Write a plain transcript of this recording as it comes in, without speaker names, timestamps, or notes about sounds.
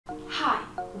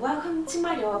Welcome to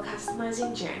my doll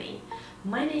customizing journey.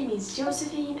 My name is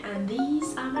Josephine and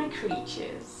these are my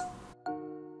creatures.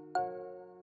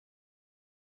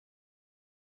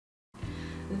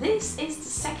 This is the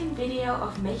second video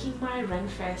of making my Ren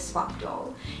Faire swap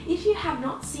doll. If you have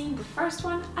not seen the first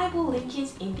one, I will link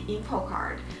it in the info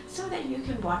card so that you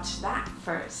can watch that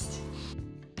first.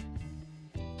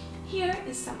 Here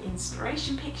is some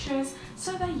inspiration pictures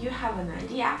so that you have an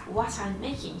idea what I'm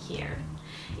making here.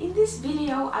 In this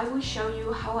video, I will show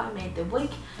you how I made the wig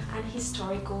and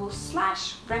historical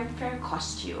 / Ren Faire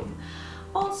costume.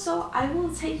 Also, I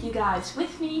will take you guys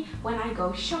with me when I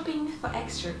go shopping for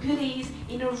extra goodies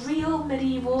in a real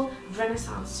medieval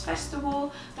Renaissance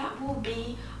festival that will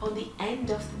be on the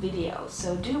end of the video,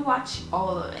 so do watch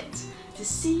all of it to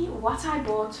see what I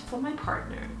bought for my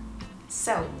partner.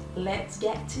 So, let's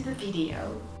get to the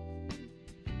video.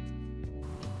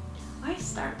 I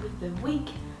start with the wig.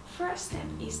 First step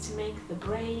is to make the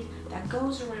braid that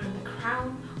goes around the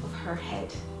crown of her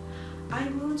head. I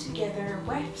glue together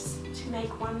wefts to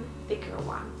make one thicker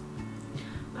one.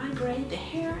 I braid the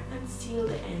hair and seal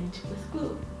the end with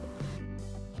glue.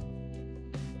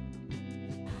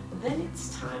 Then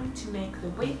it's time to make the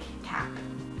wig cap.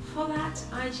 For that,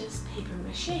 I just paper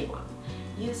mache one,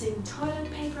 using toilet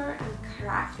paper and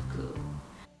craft glue.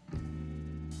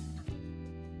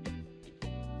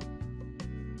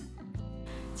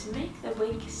 To make the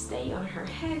wig stay on her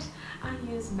head, I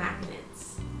use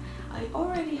magnets. I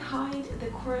already hide the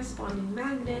corresponding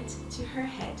magnet to her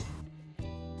head.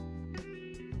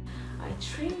 I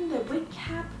trim the wig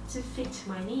cap to fit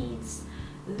my needs.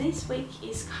 This wig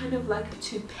is kind of like a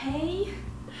toupee,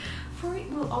 for it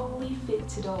will only fit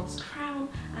the doll's crown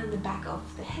and the back of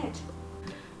the head.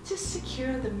 To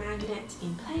secure the magnet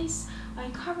in place,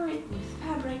 I cover it with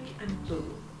fabric and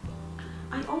glue.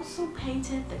 I also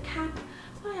painted the cap.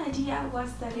 My idea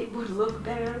was that it would look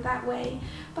better that way,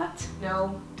 but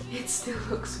no, it still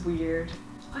looks weird.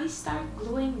 I start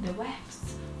gluing the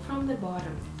wefts from the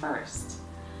bottom first.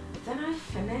 Then I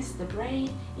finesse the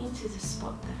braid into the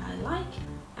spot that I like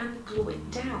and glue it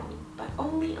down, but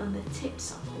only on the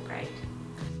tips of the braid.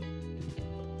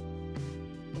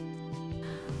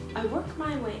 I work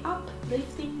my way up,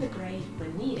 lifting the braid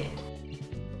when needed.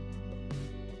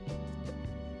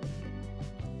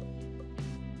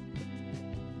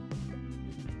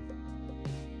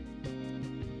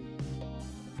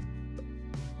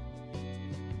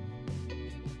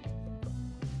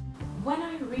 When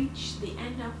I reach the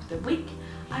end of the wig,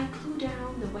 I glue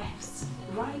down the wefts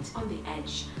right on the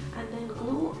edge and then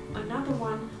glue another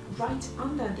one right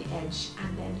under the edge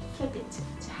and then flip it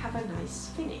to have a nice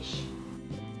finish.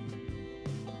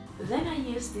 Then I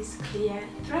use this clear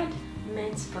thread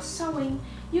meant for sewing.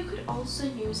 You could also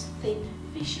use thin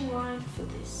fishing line for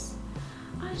this.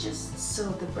 I just sew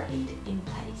the braid in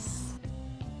place.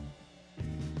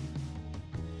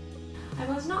 I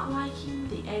was not liking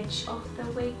the edge of the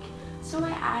wig, so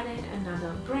I added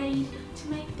another braid to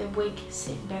make the wig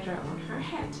sit better on her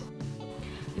head.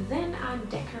 Then I'm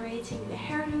decorating the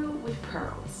hairdo with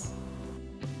pearls.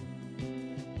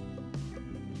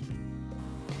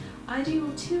 I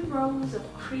do 2 rows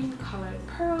of cream colored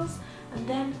pearls and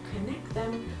then connect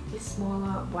them with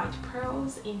smaller white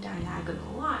pearls in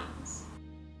diagonal lines.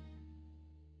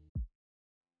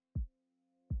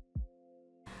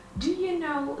 Do you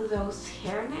know those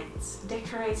hairnets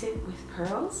decorated with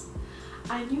pearls?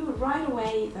 I knew right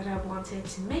away that I wanted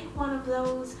to make one of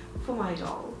those for my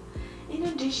doll. In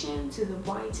addition to the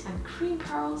white and cream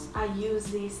pearls, I use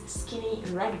these skinny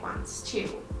red ones too.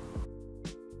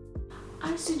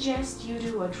 I suggest you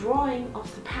do a drawing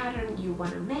of the pattern you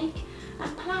want to make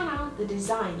and plan out the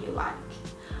design you like.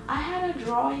 I had a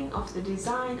drawing of the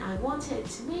design I wanted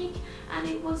to make and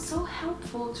it was so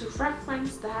helpful to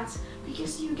reference that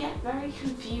because you get very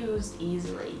confused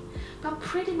easily. But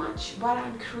pretty much what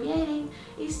I'm creating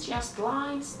is just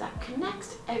lines that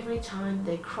connect every time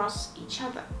they cross each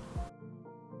other.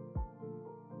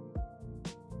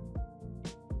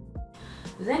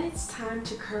 Then it's time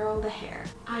to curl the hair.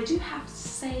 I do have to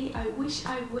say I wish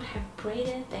I would have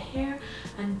braided the hair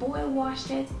and boil washed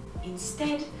it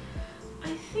instead.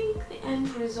 I think the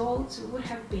end result would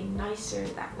have been nicer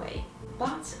that way.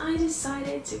 But I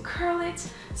decided to curl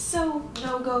it, so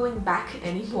no going back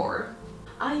anymore.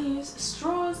 I use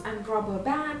straws and rubber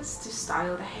bands to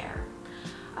style the hair.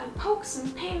 I poke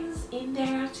some pins in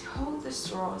there to hold the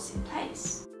straws in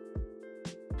place.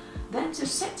 Then to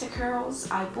set the curls,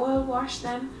 I boil wash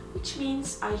them, which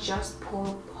means I just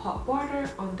pour hot water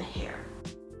on the hair.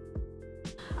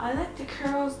 I let the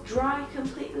curls dry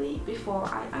completely before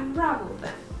I unravel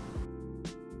them.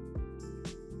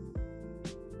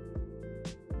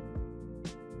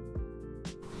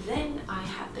 Then I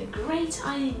had the great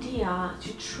idea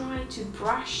to try to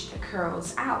brush the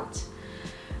curls out,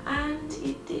 and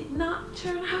it did not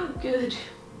turn out good.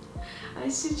 I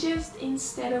suggest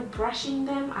instead of brushing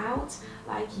them out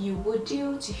like you would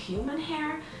do to human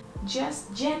hair,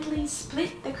 just gently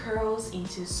split the curls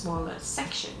into smaller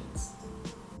sections.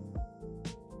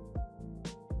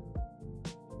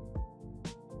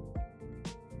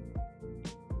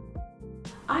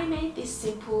 I made this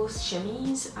simple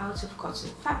chemise out of cotton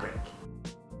fabric.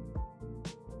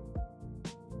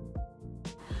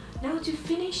 Now to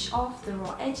finish off the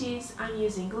raw edges, I'm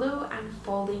using glue and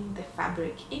folding the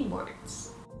fabric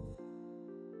inwards.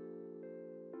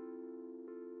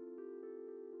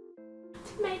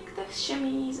 To make the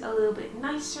chemise a little bit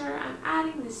nicer, I'm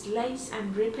adding this lace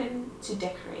and ribbon to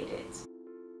decorate it.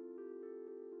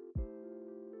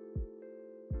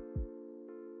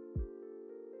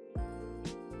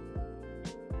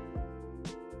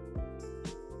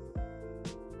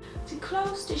 To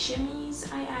close the chemise,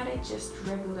 I added just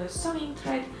regular sewing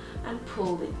thread and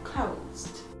pulled it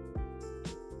closed.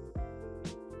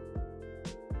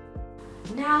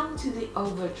 Now to the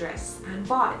overdress and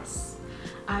bodice.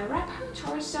 I wrap her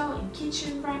torso in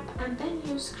kitchen wrap and then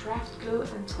use craft glue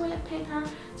and toilet paper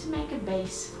to make a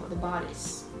base for the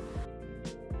bodice.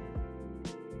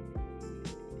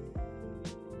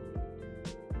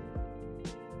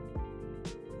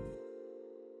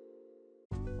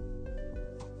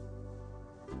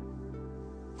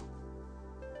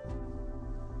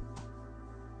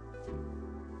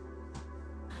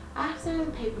 After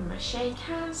the paper mache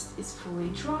cast is fully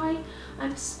dry,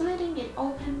 I'm splitting it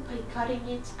open by cutting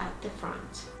it at the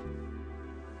front.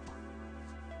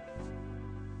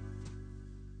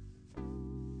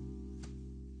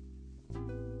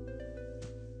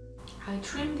 I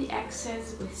trim the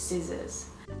excess with scissors.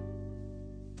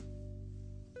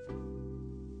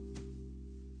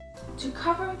 To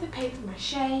cover the paper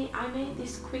mache, I made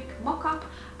this quick mock-up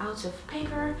out of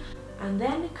paper and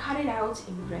then cut it out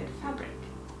in red fabric.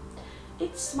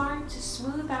 It's smart to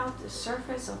smooth out the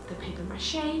surface of the paper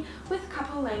mache with a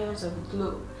couple layers of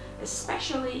glue,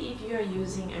 especially if you are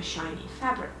using a shiny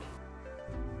fabric.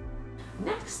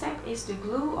 Next step is to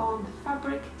glue on the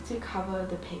fabric to cover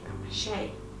the paper mache.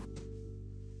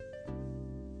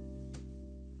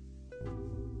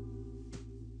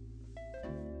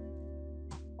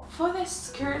 For the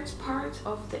skirt part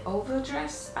of the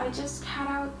overdress, I just cut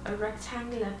out a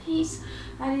rectangular piece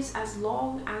that is as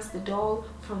long as the doll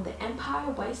from the empire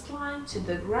waistline to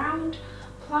the ground,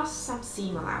 plus some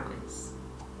seam allowance.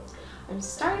 I'm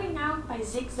starting out by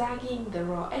zigzagging the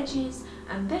raw edges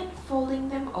and then folding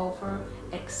them over,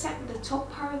 except the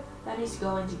top part that is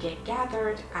going to get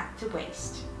gathered at the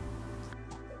waist.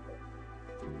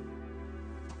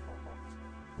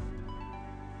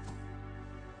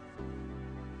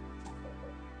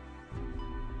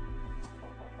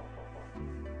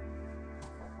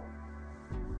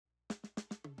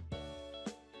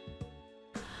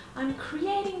 I'm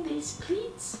creating these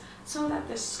pleats so that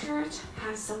the skirt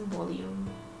has some volume.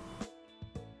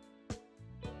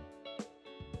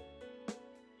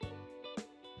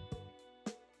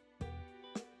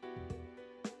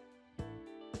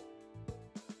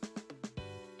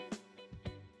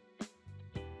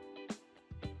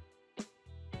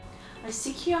 I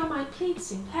secure my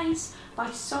pleats in place by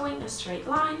sewing a straight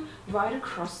line right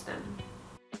across them.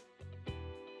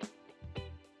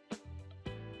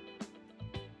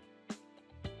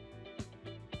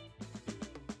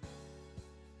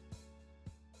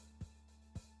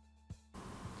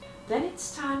 Then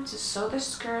it's time to sew the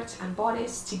skirt and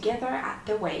bodice together at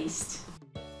the waist.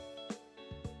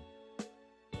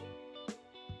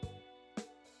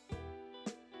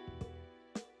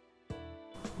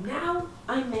 Now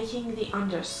I'm making the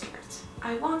underskirt.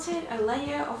 I wanted a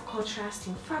layer of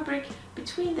contrasting fabric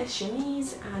between the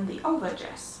chemise and the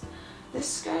overdress. The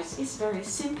skirt is very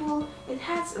simple, it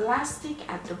has elastic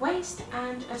at the waist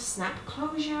and a snap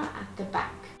closure at the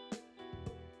back.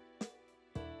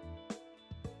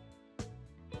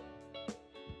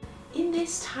 In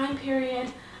this time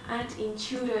period and in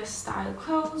Tudor style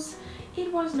clothes,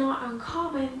 it was not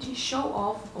uncommon to show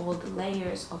off all the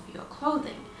layers of your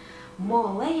clothing.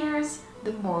 More layers,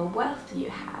 the more wealth you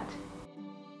had.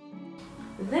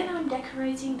 Then I'm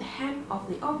decorating the hem of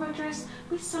the overdress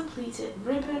with some pleated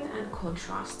ribbon and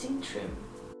contrasting trim.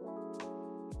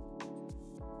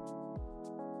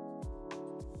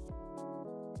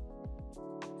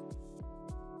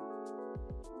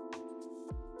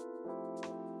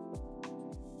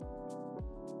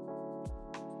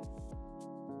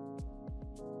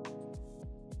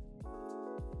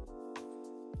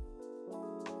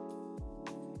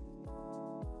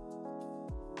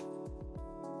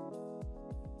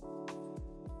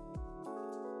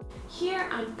 Here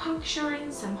I'm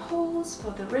puncturing some holes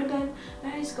for the ribbon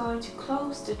that is going to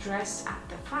close the dress at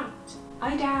the front.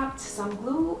 I dabbed some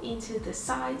glue into the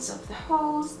sides of the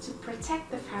holes to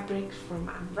protect the fabric from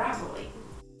unraveling.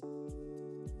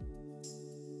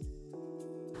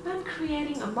 I'm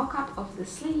creating a mock-up of the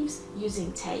sleeves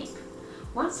using tape.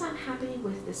 Once I'm happy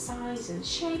with the size and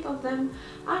shape of them,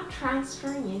 I'm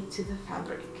transferring it to the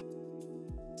fabric.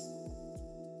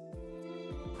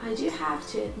 I do have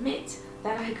to admit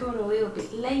that I got a little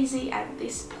bit lazy at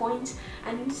this point,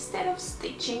 and instead of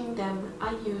stitching them,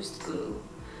 I used glue.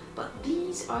 But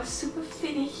these are super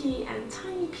finicky and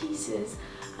tiny pieces,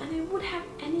 and I would have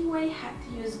anyway had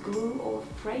to use glue or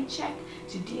fray check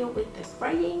to deal with the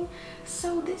fraying,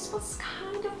 so this was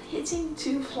kind of hitting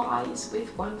two flies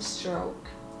with one stroke.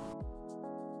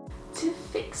 To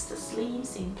fix the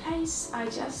sleeves in place, I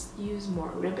just use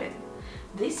more ribbon.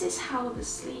 This is how the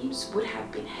sleeves would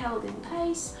have been held in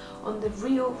place on the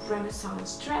real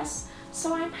Renaissance dress,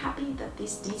 so I'm happy that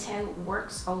this detail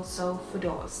works also for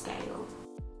doll scale.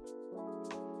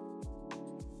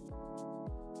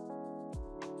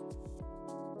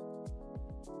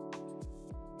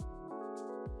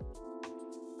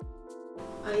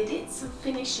 I did some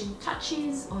finishing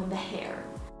touches on the hair.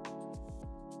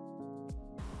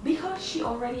 Because she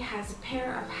already has a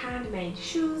pair of handmade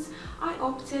shoes, I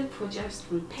opted for just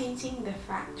repainting the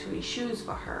factory shoes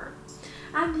for her.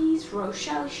 And these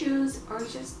Rochelle shoes are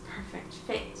just perfect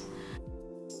fit.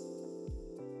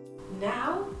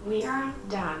 Now we are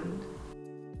done.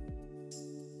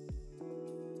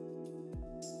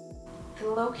 The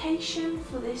location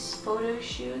for this photo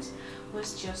shoot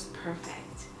was just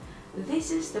perfect.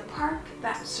 This is the park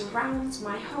that surrounds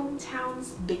my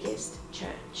hometown's biggest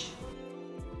church.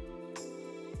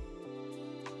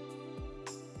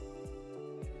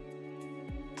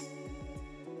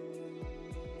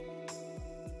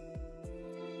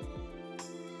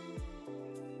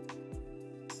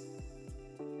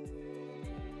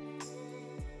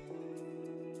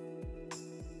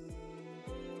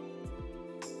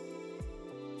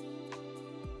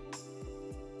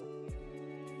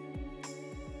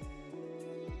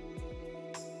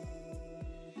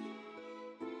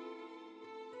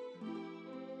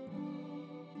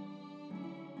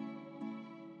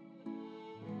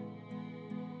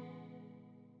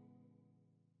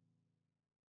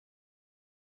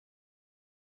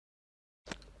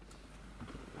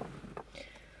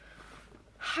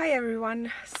 Hi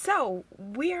everyone, so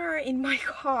we are in my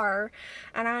car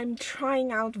and I'm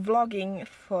trying out vlogging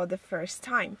for the first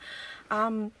time.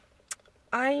 I'm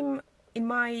in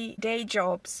my day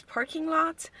job's parking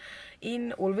lot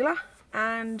in Ulvila,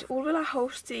 and Ulvila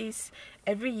hosts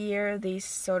every year this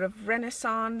sort of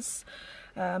Renaissance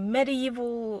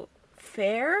medieval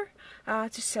fair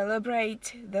to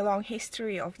celebrate the long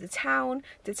history of the town.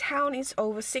 The town is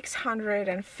over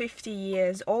 650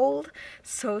 years old,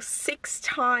 so 6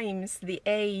 times the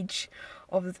age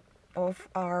of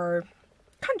our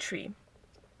country.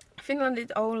 Finland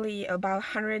is only about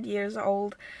 100 years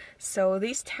old, so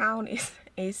this town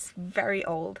is very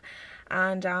old.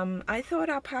 And I thought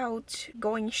about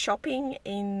going shopping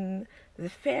in the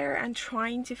fair and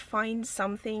trying to find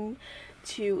something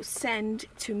to send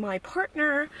to my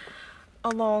partner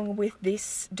along with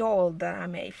this doll that I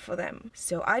made for them.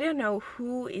 So I don't know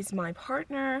who is my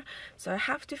partner, so I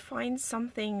have to find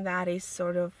something that is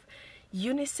sort of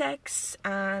unisex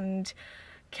and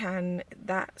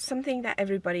something that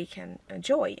everybody can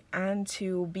enjoy, and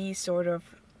to be sort of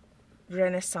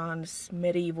Renaissance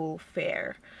medieval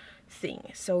fair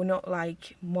thing, so not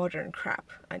like modern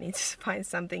crap. I need to find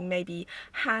something maybe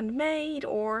handmade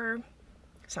or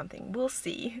something, we'll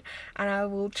see, and I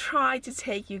will try to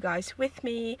take you guys with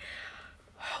me.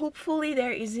 Hopefully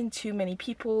there isn't too many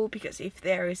people, because if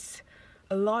there is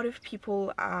a lot of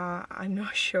people, I'm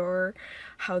not sure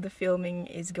how the filming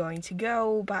is going to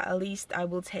go, but at least I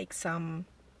will take some,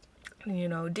 you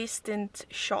know, distant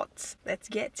shots. Let's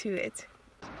get to it.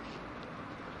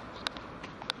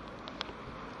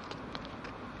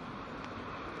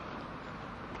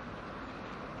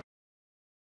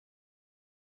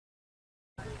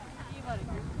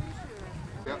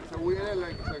 Ja se ui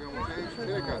edelleenkin sekä mun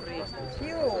selkään tästä.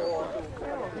 Joo,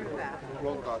 se on hyvä.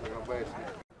 Lonkaatakaan veisi.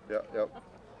 Ja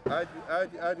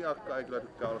äiti akka ei kyllä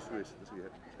tykkää olla syvissä, että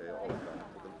siihen se ei ole ollenkaan.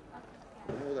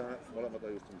 Mutta muutenhan molemmat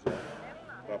on just semmosia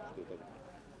rapsutuita.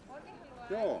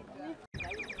 Joo.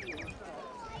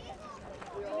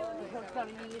 Se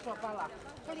oli niin iso pala.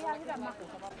 Se oli ihan hyvän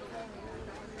makuisa.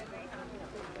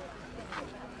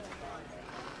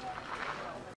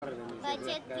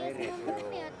 Paitsi että jos mun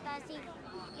mummi ottaisi,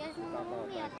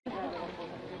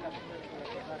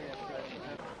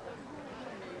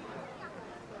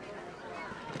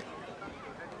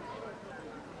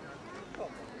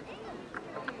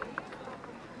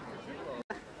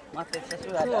 Matti, että se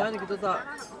syödään. Joo, ainakin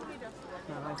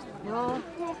Joo.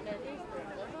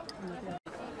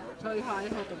 Se on ihan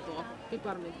ehdoton tuo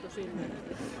piparminttu sinne.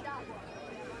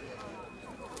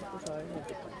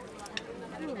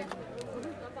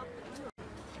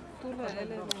 Tulee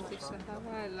Elementissä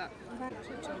häväillä.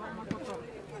 Sitten se on varmaan kotona.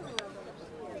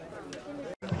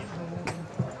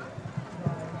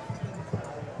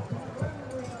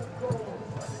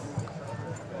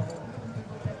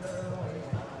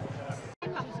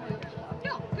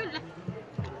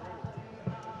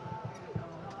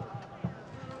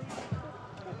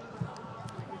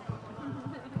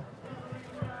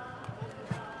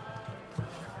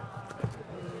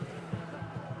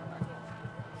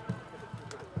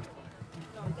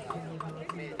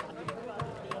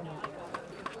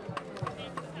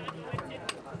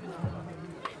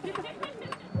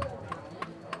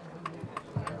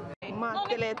 Mä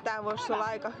ajattelin, että tää voisi olla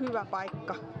aika hyvä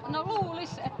paikka. No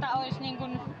luulis, että ois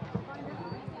niinkun...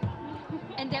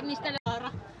 En tiedä mistä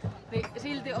Laura. Niin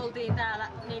silti oltiin täällä,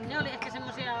 niin ne oli ehkä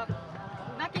semmosia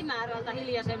väkimäärältä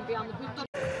hiljaisempia, mut nyt on...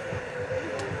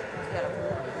 Siellä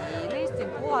listin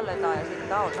puolletaan ja sitten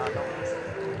tautaa tuollaisia.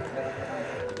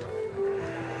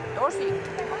 Tosi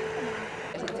kuuma.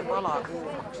 Ja sitten se palaa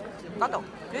kuumaksi. Kato,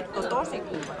 nyt on tosi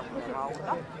kuuma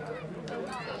rauta.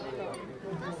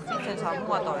 Sitten sen saa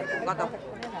muotoiltua. Kato.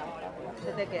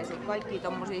 Se tekee sitten kaikkia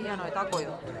tommosia hienoja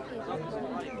takojuttuja.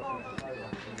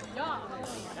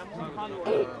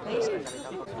 Ei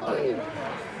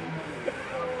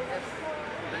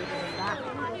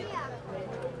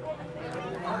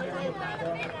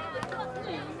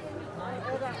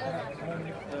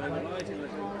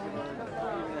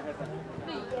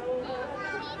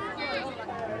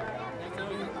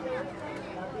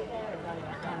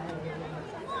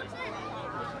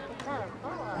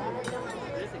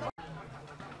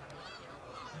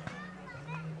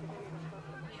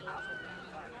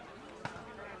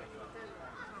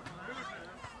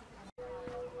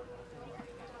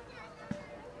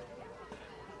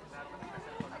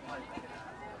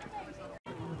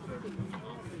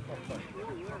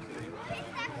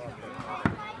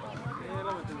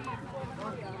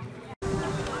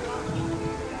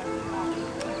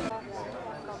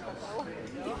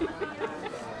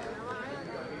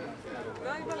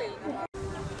skandali.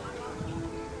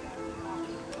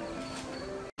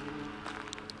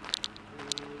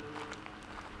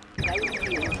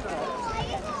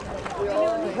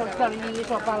 Se oli niin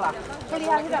iso pala. Se oli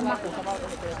ihan hyvän makuista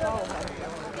valkoista ja kauhean.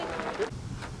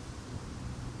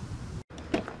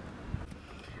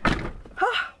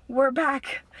 We're back.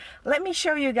 Let me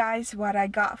show you guys what I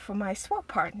got for my swap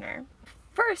partner.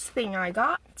 First thing I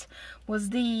got was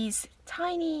these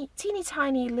teeny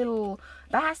tiny little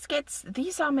baskets.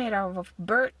 These are made out of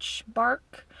birch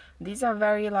bark. These are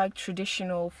very like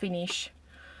traditional Finnish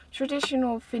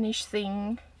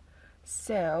thing.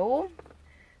 So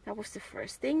that was the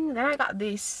first thing. Then I got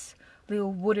this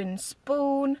little wooden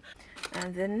spoon,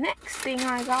 and the next thing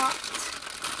I got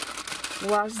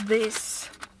was this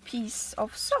piece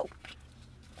of soap.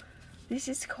 This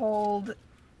is called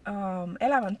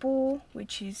Elämänpuu,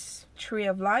 which is tree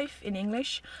of life in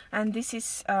English, and this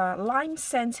is lime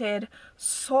scented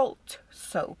salt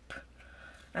soap,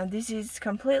 and this is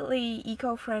completely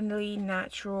eco-friendly,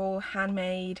 natural,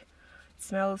 handmade. It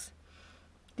smells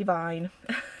divine.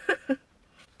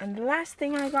 And the last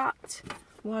thing I got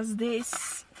was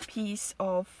this piece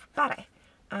of pare,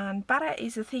 and pare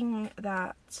is a thing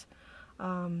that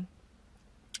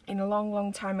in a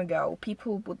long time ago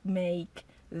people would make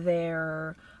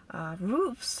their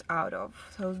roofs out of.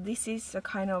 So this is a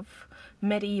kind of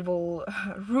medieval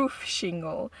roof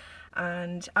shingle,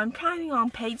 and I'm planning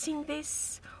on painting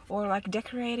this or like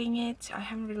decorating it. I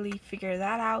haven't really figured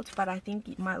that out, but I think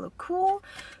it might look cool,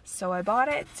 so I bought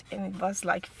it, and it was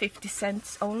like 50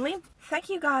 cents only. Thank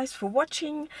you guys for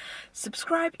watching.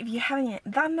 Subscribe if you haven't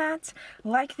yet done that,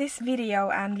 like this video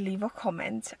and leave a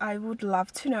comment. I would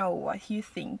love to know what you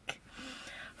think.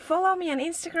 Follow me on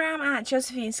Instagram at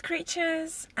Josephine's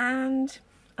Creatures, and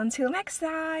until next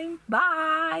time,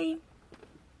 bye!